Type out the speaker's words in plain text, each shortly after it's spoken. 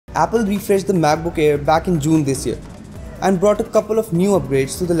Apple refreshed the MacBook Air back in June this year and brought a couple of new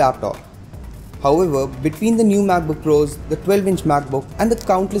upgrades to the laptop. However, between the new MacBook Pros, the 12-inch MacBook and the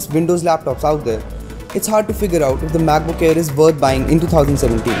countless Windows laptops out there, it's hard to figure out if the MacBook Air is worth buying in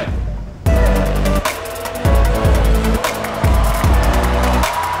 2017.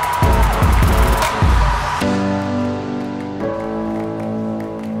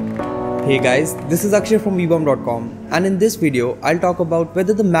 Hey guys, this is Akshay from Beebom.com, and in this video, I'll talk about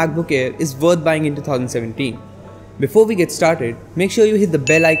whether the MacBook Air is worth buying in 2017. Before we get started, make sure you hit the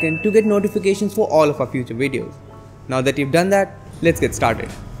bell icon to get notifications for all of our future videos. Now that you've done that, let's get started.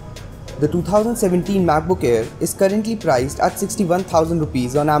 The 2017 MacBook Air is currently priced at 61,000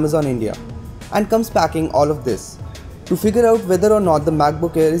 rupees on Amazon India and comes packing all of this. To figure out whether or not the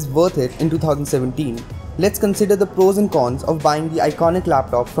MacBook Air is worth it in 2017, let's consider the pros and cons of buying the iconic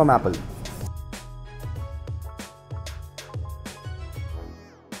laptop from Apple.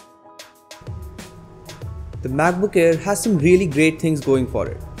 The MacBook Air has some really great things going for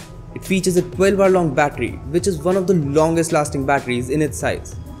it. It features a 12-hour long battery, which is one of the longest lasting batteries in its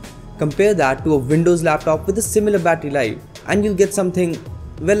size. Compare that to a Windows laptop with a similar battery life and you'll get something,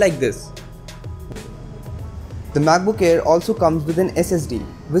 well, like this. The MacBook Air also comes with an SSD,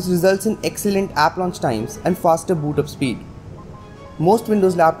 which results in excellent app launch times and faster boot up speed. Most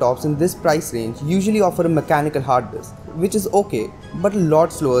Windows laptops in this price range usually offer a mechanical hard disk, which is okay, but a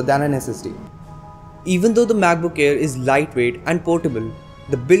lot slower than an SSD. Even though the MacBook Air is lightweight and portable,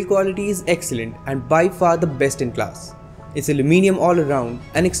 the build quality is excellent and by far the best in class. It's aluminium all around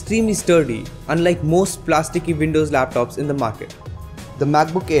and extremely sturdy, unlike most plasticky Windows laptops in the market. The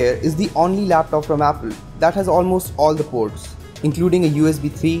MacBook Air is the only laptop from Apple that has almost all the ports, including a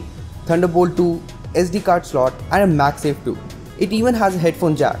USB 3, Thunderbolt 2, SD card slot and a MagSafe 2. It even has a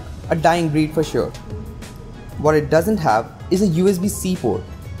headphone jack, a dying breed for sure. What it doesn't have is a USB-C port,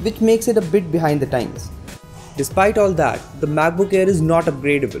 which makes it a bit behind the times. Despite all that, the MacBook Air is not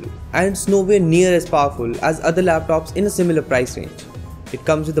upgradable and it's nowhere near as powerful as other laptops in a similar price range. It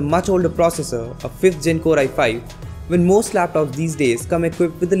comes with a much older processor, a 5th Gen Core i5, when most laptops these days come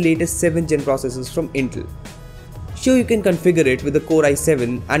equipped with the latest 7th Gen processors from Intel. Sure, you can configure it with a Core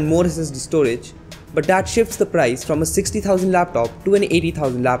i7 and more SSD storage, but that shifts the price from a 60,000 laptop to an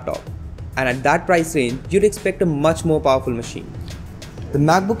 80,000 laptop. And at that price range, you'd expect a much more powerful machine. The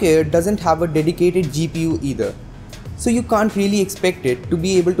MacBook Air doesn't have a dedicated GPU either, so you can't really expect it to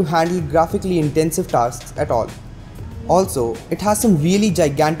be able to handle graphically intensive tasks at all. Also, it has some really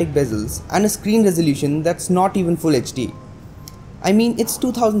gigantic bezels and a screen resolution that's not even Full HD. I mean, it's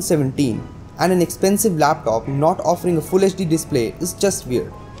 2017 and an expensive laptop not offering a Full HD display is just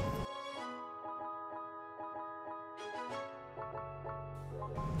weird.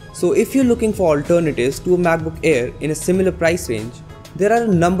 So if you're looking for alternatives to a MacBook Air in a similar price range, there are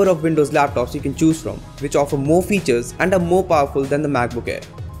a number of Windows laptops you can choose from, which offer more features and are more powerful than the MacBook Air.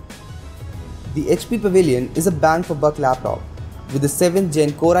 The HP Pavilion is a bang-for-buck laptop with a 7th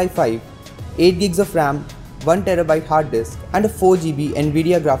Gen Core i5, 8GB of RAM, 1TB hard disk and a 4GB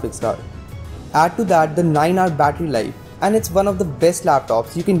NVIDIA graphics card. Add to that the 9-hour battery life and it's one of the best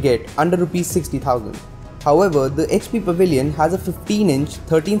laptops you can get under Rs 60,000. However, the HP Pavilion has a 15-inch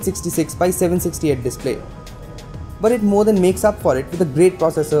 1366x768 display. But it more than makes up for it with a great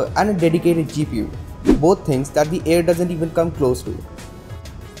processor and a dedicated GPU, both things that the Air doesn't even come close to.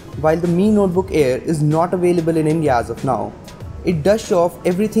 While the Mi Notebook Air is not available in India as of now, it does show off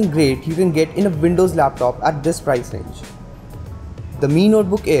everything great you can get in a Windows laptop at this price range. The Mi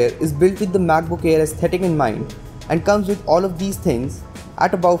Notebook Air is built with the MacBook Air aesthetic in mind and comes with all of these things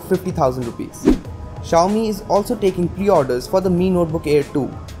at about 50,000 rupees. Xiaomi is also taking pre-orders for the Mi Notebook Air 2,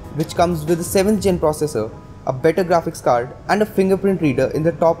 which comes with a 7th Gen processor, a better graphics card and a fingerprint reader in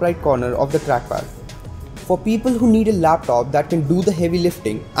the top right corner of the trackpad. For people who need a laptop that can do the heavy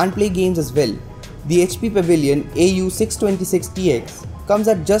lifting and play games as well, the HP Pavilion AU626TX comes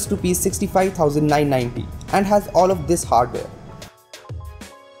at just Rs 65,990 and has all of this hardware.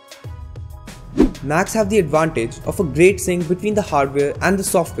 Macs have the advantage of a great sync between the hardware and the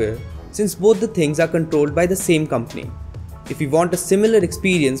software since both the things are controlled by the same company. If you want a similar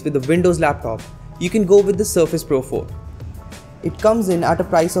experience with a Windows laptop, you can go with the Surface Pro 4. It comes in at a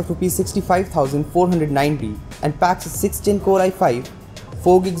price of Rs 65,490 and packs a 6th Gen Core i5,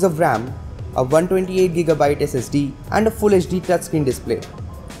 4GB of RAM, a 128GB SSD and a Full HD touchscreen display.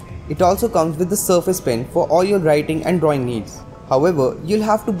 It also comes with the Surface Pen for all your writing and drawing needs. However, you'll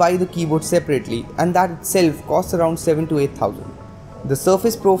have to buy the keyboard separately and that itself costs around 7,000 to 8,000. The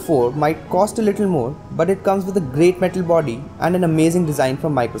Surface Pro 4 might cost a little more, but it comes with a great metal body and an amazing design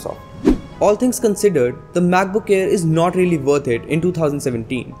from Microsoft. All things considered, the MacBook Air is not really worth it in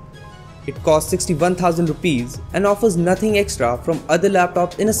 2017. It costs 61,000 rupees and offers nothing extra from other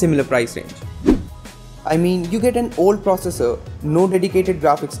laptops in a similar price range. I mean, you get an old processor, no dedicated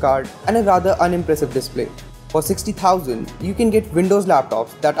graphics card, and a rather unimpressive display. For 60,000, you can get Windows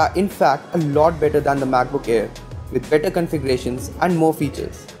laptops that are in fact a lot better than the MacBook Air, with better configurations and more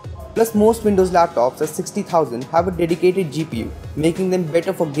features. Plus, most Windows laptops at 60,000 have a dedicated GPU, making them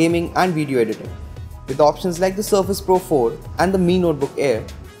better for gaming and video editing. With options like the Surface Pro 4 and the Mi Notebook Air,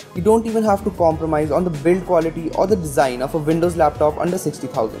 you don't even have to compromise on the build quality or the design of a Windows laptop under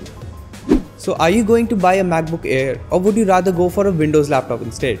 60,000. So are you going to buy a MacBook Air, or would you rather go for a Windows laptop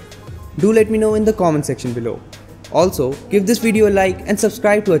instead? Do let me know in the comment section below. Also, give this video a like and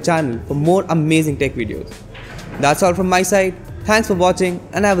subscribe to our channel for more amazing tech videos. That's all from my side. Thanks for watching,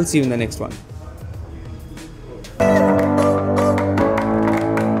 and I will see you in the next one.